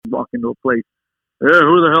into a place. Who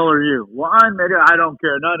the hell are you? Well, I don't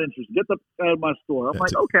care. Not interested. Get the out of my store. I'm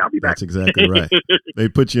like, okay, I'll be back. That's exactly right. They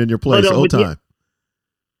put you in your place the whole time.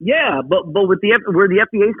 But with where the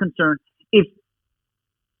FDA is concerned, if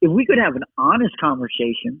we could have an honest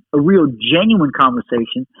conversation, a real genuine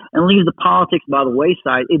conversation, and leave the politics by the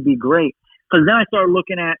wayside, it'd be great. Because then I start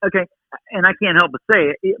looking at, okay, and I can't help but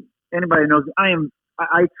say it. Anybody knows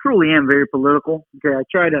I truly am very political. Okay, I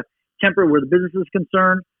try to temper where the business is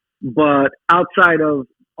concerned, but outside of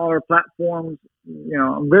our platforms,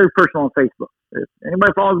 I'm very personal on Facebook. If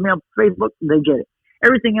anybody follows me on Facebook, they get it.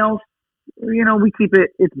 Everything else, we keep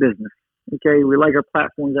it's business. Okay, we like our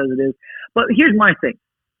platforms as it is. But here's my thing.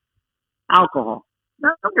 Alcohol.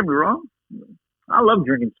 Now, don't get me wrong. I love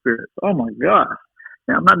drinking spirits. Oh my gosh.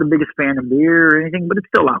 Now, I'm not the biggest fan of beer or anything, but it's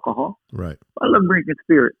still alcohol. Right. I love drinking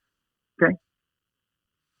spirits. Okay.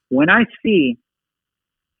 When I see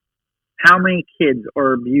how many kids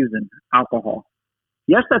are abusing alcohol,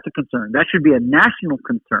 yes, that's a concern. That should be a national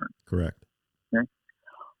concern. Correct. Okay.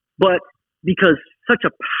 But because such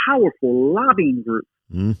a powerful lobbying group,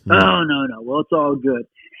 mm-hmm. Oh, no. Well, it's all good.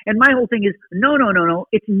 And my whole thing is, no.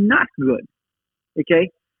 It's not good. Okay?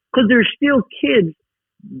 Because there's still kids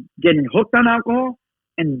getting hooked on alcohol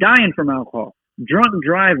and dying from alcohol, drunk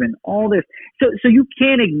driving, all this. So you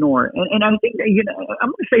can't ignore it. And I think that, I'm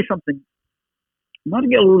going to say something, not to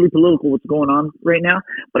get really political what's going on right now,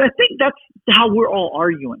 but I think that's how we're all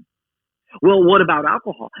arguing. Well, what about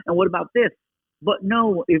alcohol? And what about this? But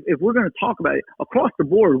no, if we're going to talk about it across the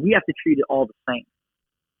board, we have to treat it all the same.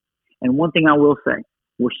 And one thing I will say,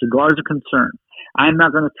 where cigars are concerned, I'm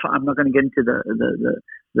not going to get into the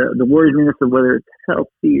wordsminess of whether it's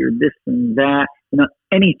healthy or this and that,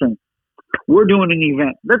 anything. We're doing an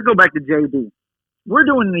event. Let's go back to JD. We're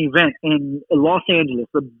doing an event in Los Angeles,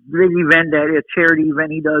 a big event, a charity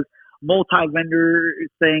event. He does multi-vendor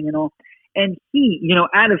thing and all. And he,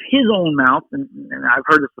 out of his own mouth, and I've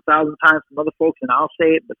heard this 1,000 times from other folks, and I'll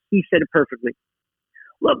say it, but he said it perfectly.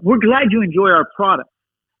 Look, we're glad you enjoy our product,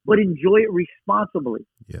 but enjoy it responsibly.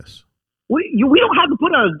 Yes. We don't have to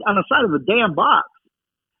put it on the side of a damn box.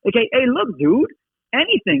 Okay, hey, look, dude,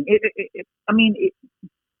 anything.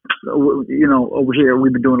 Over here,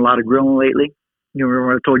 we've been doing a lot of grilling lately. Remember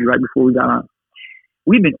what I told you right before we got on?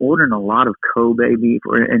 We've been ordering a lot of Kobe beef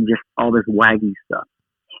and just all this Wagyu stuff.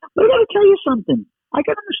 But I got to tell you something. I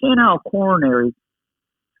can understand how coronary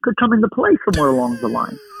could come into play somewhere along the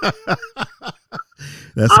line.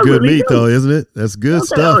 That's good meat, though, isn't it? That's good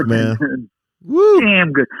stuff, man. Woo.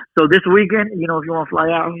 Damn good. So this weekend, if you want to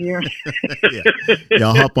fly out here. yeah,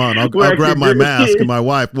 I'll hop on. I'll grab my mask and my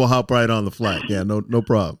wife. We'll hop right on the flight. Yeah, no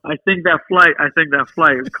problem. I think that flight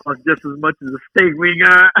costs just as much as the steak we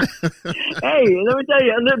got. Hey, let me tell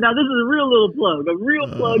you. Now, this is a real little plug. A real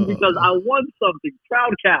plug because I won something.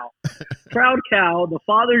 Proud Cow, the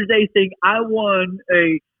Father's Day thing. I won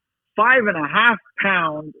a 5.5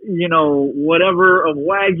 pound, whatever of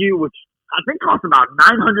Wagyu, which I think costs about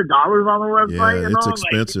 $900 on the website. Yeah, it's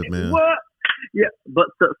expensive, man. What? Yeah, but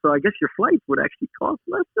so I guess your flights would actually cost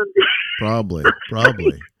less than probably.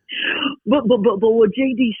 But what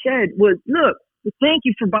JD said was, look, thank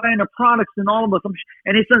you for buying our products and all of us.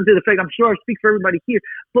 And it's something to the fact, I'm sure I speak for everybody here,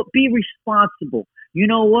 but be responsible. You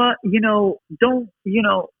know what? Don't.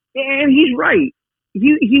 And he's right.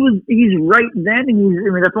 He's right then,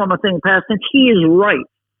 and that's why I'm not saying past tense. He is right.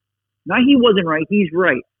 Now he wasn't right. He's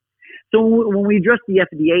right. So when we address the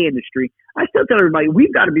FDA industry, I still tell everybody,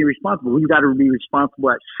 we've got to be responsible. We've got to be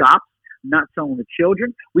responsible at shops, not selling to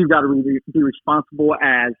children. We've got to be responsible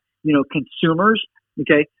as, consumers,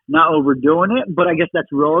 okay, not overdoing it. But I guess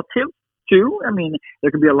that's relative too. I mean,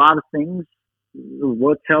 there could be a lot of things,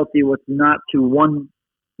 what's healthy, what's not to one,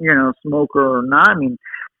 smoker or not. I mean,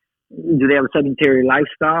 do they have a sedentary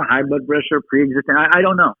lifestyle, high blood pressure, pre-existing? I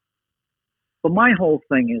don't know. But my whole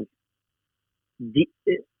thing is,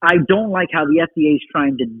 I don't like how the FDA is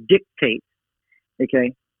trying to dictate,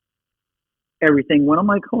 okay, everything. When I'm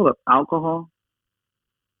like, hold up, alcohol,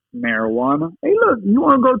 marijuana. Hey, look, you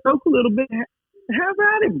want to go toke a little bit? Have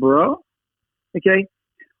at it, bro. Okay,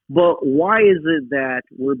 but why is it that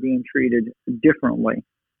we're being treated differently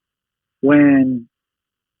when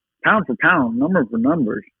pound for pound, number for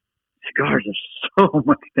numbers, cigars are so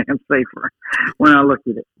much damn safer when I looked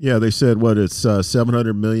at it. Yeah, they said it's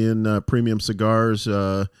 700 million premium cigars,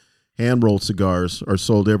 hand-rolled cigars are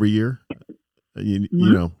sold every year. You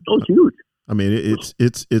know, oh, huge. I mean,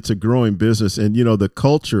 it's a growing business, and the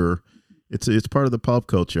culture, it's part of the pop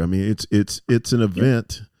culture. I mean, it's an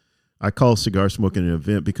event I call cigar smoking an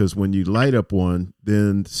event because when you light up one,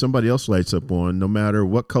 then somebody else lights up one, no matter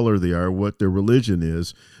what color they are, what their religion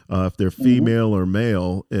is, if they're female or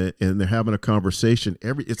male, and they're having a conversation.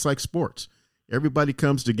 It's like sports. Everybody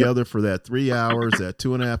comes together for that 3 hours, that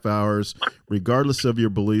 2.5 hours, regardless of your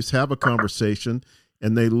beliefs, have a conversation,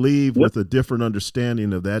 and they leave with a different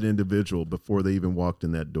understanding of that individual before they even walked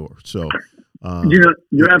in that door. So, you're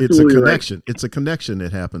absolutely it's a connection. Right. It's a connection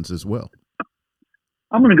that happens as well.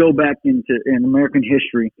 I'm going to go back in American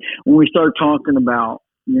history when we start talking about,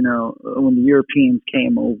 when the Europeans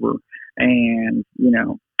came over and,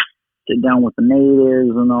 sit down with the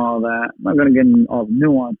natives and all that. I'm not going to get into all the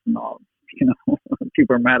nuance and all,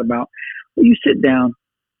 people are mad about. But you sit down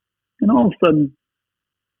and all of a sudden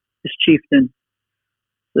this chieftain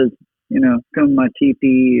says, come to my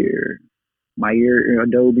teepee or my ear, or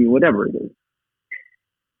adobe, whatever it is.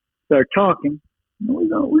 Start talking. We're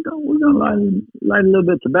gonna light a little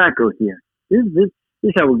bit of tobacco here. This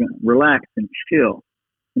is how we're gonna relax and chill,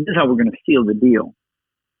 and this is how we're gonna seal the deal.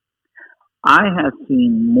 I have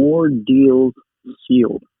seen more deals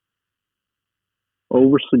sealed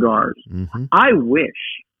over cigars. Mm-hmm. I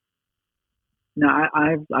wish. Now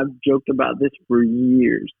I've joked about this for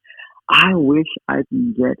years. I wish I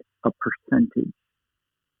could get a percentage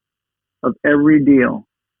of every deal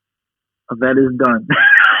that is done.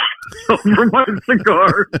 Over my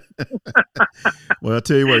cigars. Well, I'll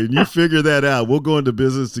tell you what, when you figure that out, we'll go into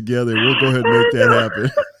business together and we'll go ahead and make that happen.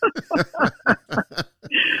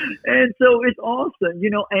 And so it's awesome,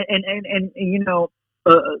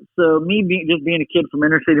 so me being a kid from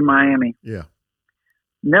inner city Miami. Yeah.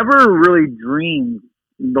 Never really dreamed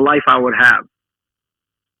the life I would have.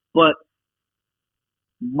 But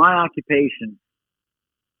my occupation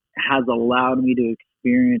has allowed me to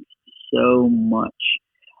experience so much.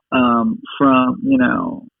 From,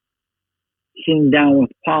 sitting down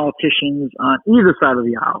with politicians on either side of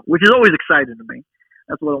the aisle, which is always exciting to me.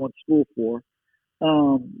 That's what I went to school for.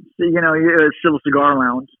 Civil Cigar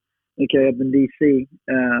Lounge, okay, up in D.C.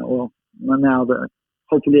 Now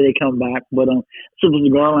hopefully they come back, but Civil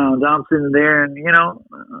Cigar Lounge, I'm sitting there and,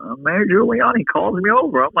 Mayor Giuliani calls me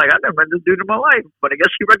over. I'm like, I've never met this dude in my life, but I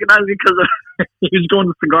guess he recognized me because he was going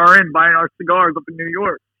to Cigar Inn buying our cigars up in New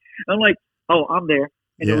York. I'm like, oh, I'm there.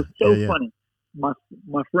 And it was so funny. My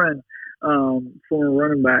friend, former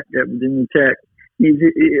running back at Virginia Tech, he's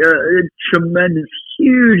a tremendous,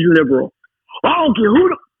 huge liberal. I don't care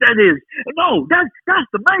who that is. No, that's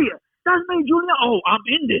the mayor. That's Mayor Julian. Oh, I'm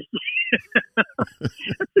in this.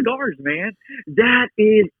 That's cigars, man. That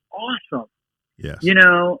is awesome. Yes.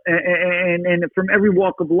 And from every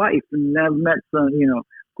walk of life. And I've met some,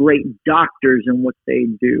 great doctors and what they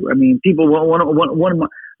do. I mean, one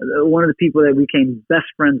of the people that we became best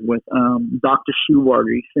friends with, Dr.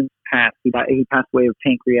 Schuwarder, he since passed. He passed away of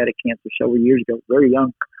pancreatic cancer several years ago, very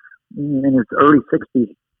young, in his early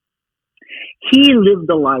 60s. He lived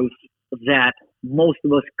a life that most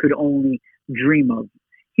of us could only dream of.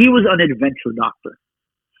 He was an adventure doctor.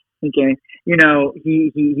 Okay,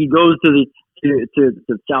 he goes to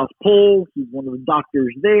the South Pole. He's one of the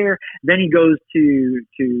doctors there. Then he goes to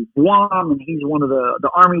Guam, and he's one of the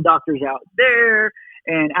Army doctors out there.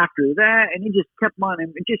 And after that, and he just kept on,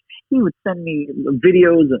 and he would send me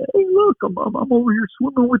videos of, hey, look, I'm over here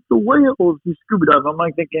swimming with the whales. You scuba dive. I'm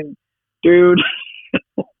like thinking, dude,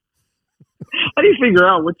 how do you figure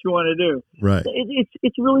out what you want to do? Right.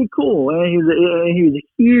 It's really cool. And he was a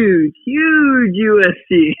huge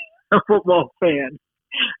USC football fan.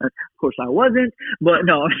 Of course, I wasn't, but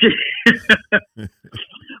no.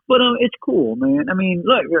 But it's cool, man. I mean,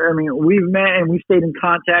 look, we've met and we've stayed in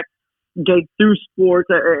contact. Okay, through sports,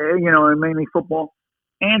 and mainly football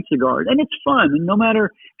and cigars, and it's fun. And no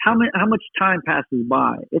matter how much time passes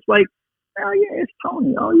by, it's like, oh yeah, it's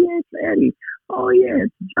Tony. Oh yeah, it's Eddie. Oh yeah,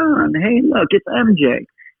 it's John. Hey, look, it's MJ.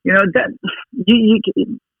 That you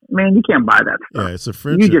can't buy that stuff. Yeah, it's a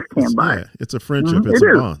friendship. You just can't buy it. It's a friendship. It's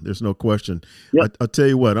a bond. There's no question. Yep. I'll tell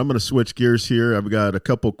you what, I'm going to switch gears here. I've got a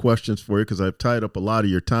couple questions for you because I've tied up a lot of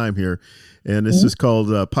your time here. And this is called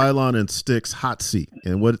PYLON and Sticks Hot Seat.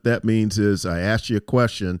 And what that means is I ask you a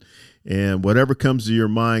question, and whatever comes to your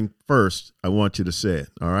mind first, I want you to say it.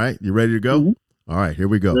 All right? You ready to go? Mm-hmm. All right, here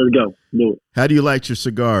we go. Let's go. Do it. How do you light your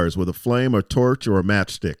cigars? With a flame, a torch, or a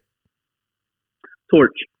matchstick?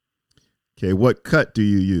 Torch. Okay, what cut do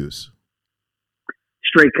you use?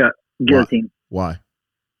 Straight cut. Guillotine. Why?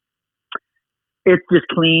 It's just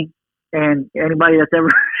clean. And anybody that's ever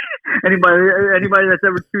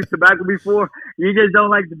chewed tobacco before, you just don't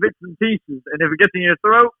like the bits and pieces. And if it gets in your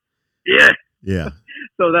throat, yeah.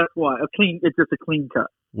 So that's why it's just a clean cut.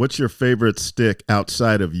 What's your favorite stick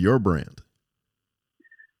outside of your brand?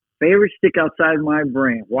 Favorite stick outside my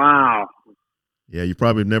brand. Wow. Yeah, you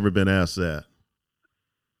probably never been asked that.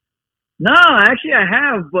 No, actually I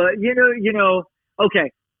have, but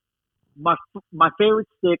okay. My favorite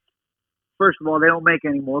stick, first of all, they don't make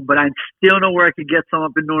anymore, but I still know where I could get some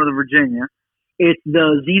up in Northern Virginia. It's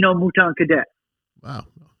the Xeno Mouton Cadet. Wow.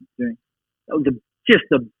 Okay. Just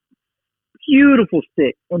a beautiful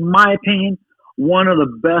stick. In my opinion, one of the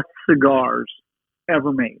best cigars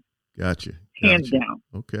ever made. Gotcha. Hands down.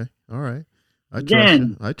 Okay. All right. I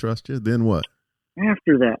trust you. Then what?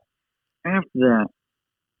 After that,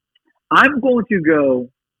 I'm going to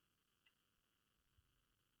go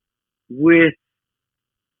with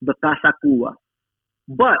the Casa Cuba.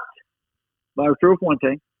 But by Arturo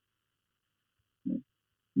Fuente, I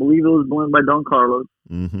believe it was blended by Don Carlos.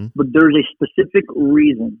 Mm-hmm. But there's a specific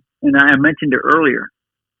reason, and I mentioned it earlier.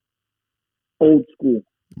 Old school.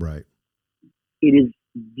 Right. It is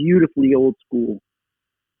beautifully old school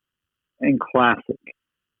and classic.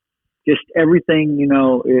 Just everything,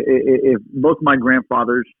 if both my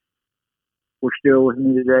grandfathers were still with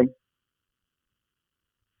me today,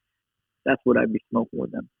 that's what I'd be smoking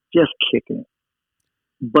with them. Just kicking it.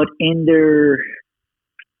 But in the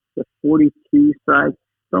 42 size,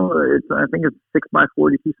 I think it's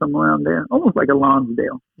 6x42, somewhere around there. Almost like a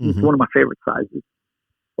Lonsdale. Mm-hmm. It's one of my favorite sizes.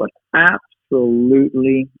 But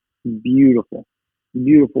absolutely beautiful.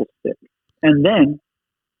 Beautiful stick. And then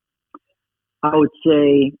I would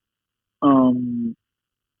say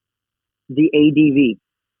the ADV.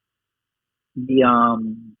 The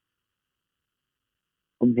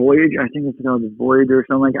Voyage, I think it's called the Voyage or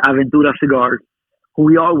something like Aventura Cigars.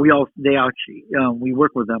 We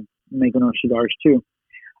work with them making our cigars too.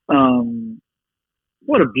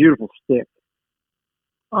 What a beautiful stick.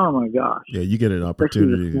 Oh my gosh. Yeah, you get an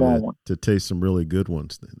opportunity to taste some really good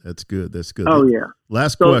ones. That's good. Oh yeah.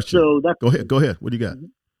 Last question. So go ahead. What do you got?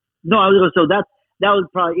 No, I was going to say that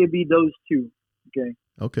would probably, it'd be those two.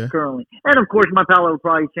 Okay. Currently. And of course my palate would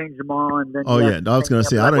probably change them all. And then I was going to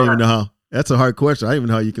say, I don't even know how. That's a hard question. I don't even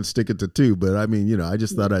know how you can stick it to two, but I mean, I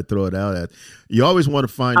just thought I'd throw it out at. You always want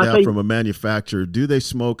to find out from a manufacturer, do they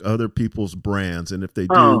smoke other people's brands? And if they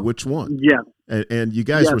do, which one? Yeah. And you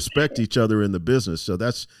guys respect each other in the business. So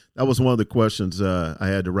that was one of the questions I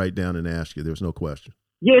had to write down and ask you. There's no question.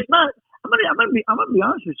 Yeah, it's not, I'm gonna be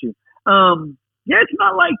honest with you. It's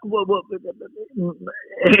not like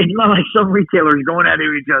it's not like some retailers going at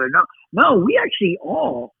each other. No, we actually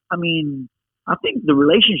all, I think the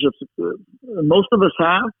relationships most of us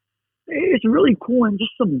have, it's really cool, and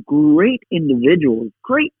just some great individuals,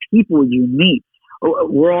 great people you meet.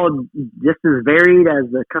 We're all just as varied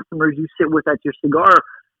as the customers you sit with at your cigar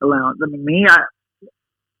lounge.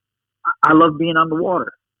 I love being on the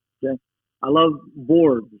water. Okay, I love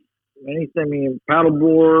boards, anything, paddle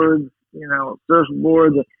boards,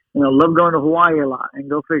 surfboards. Love going to Hawaii a lot, and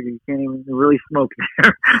go figure, you can't even really smoke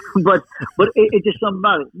there. but it's just something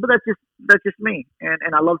about it. But that's just me,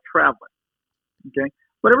 and I love traveling. Okay,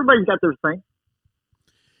 but everybody's got their thing.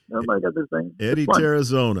 Eddie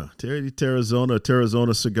Tarazona,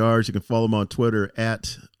 Tarazona Cigars. You can follow him on Twitter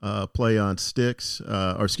at Play on Sticks,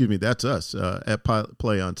 or excuse me, that's us at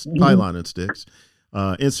PYLON and Sticks.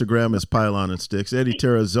 Instagram is PYLON and Sticks. Eddie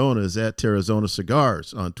Tarazona is at Tarazona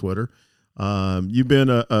Cigars on Twitter. You've been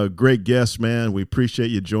a great guest, man. We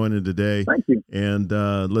appreciate you joining today. Thank you. And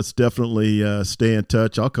let's definitely stay in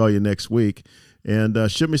touch. I'll call you next week. And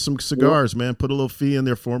ship me some cigars, man. Put a little fee in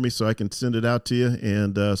there for me so I can send it out to you,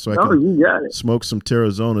 and so I can smoke some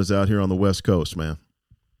Tarazonas out here on the West Coast, man.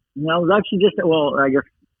 I was actually I guess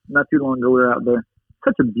not too long ago we were out there.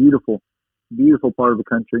 Such a beautiful, beautiful part of the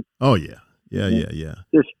country. Oh, yeah.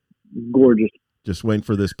 Just gorgeous. Just waiting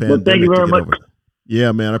for this pandemic thank you very much. Over.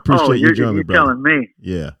 Yeah, man. I appreciate you joining me, brother. You're telling me.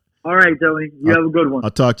 Yeah. All right, Tony. You have a good one. I'll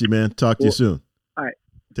talk to you, man. Talk to you soon. All right.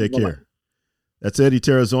 Take care. That's Eddie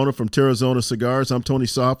Tarazona from Tarazona Cigars. I'm Tony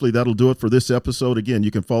Softly. That'll do it for this episode. Again, you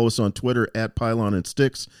can follow us on Twitter at PYLON and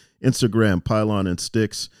Sticks, Instagram, PYLON and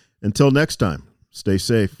Sticks. Until next time, stay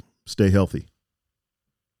safe, stay healthy.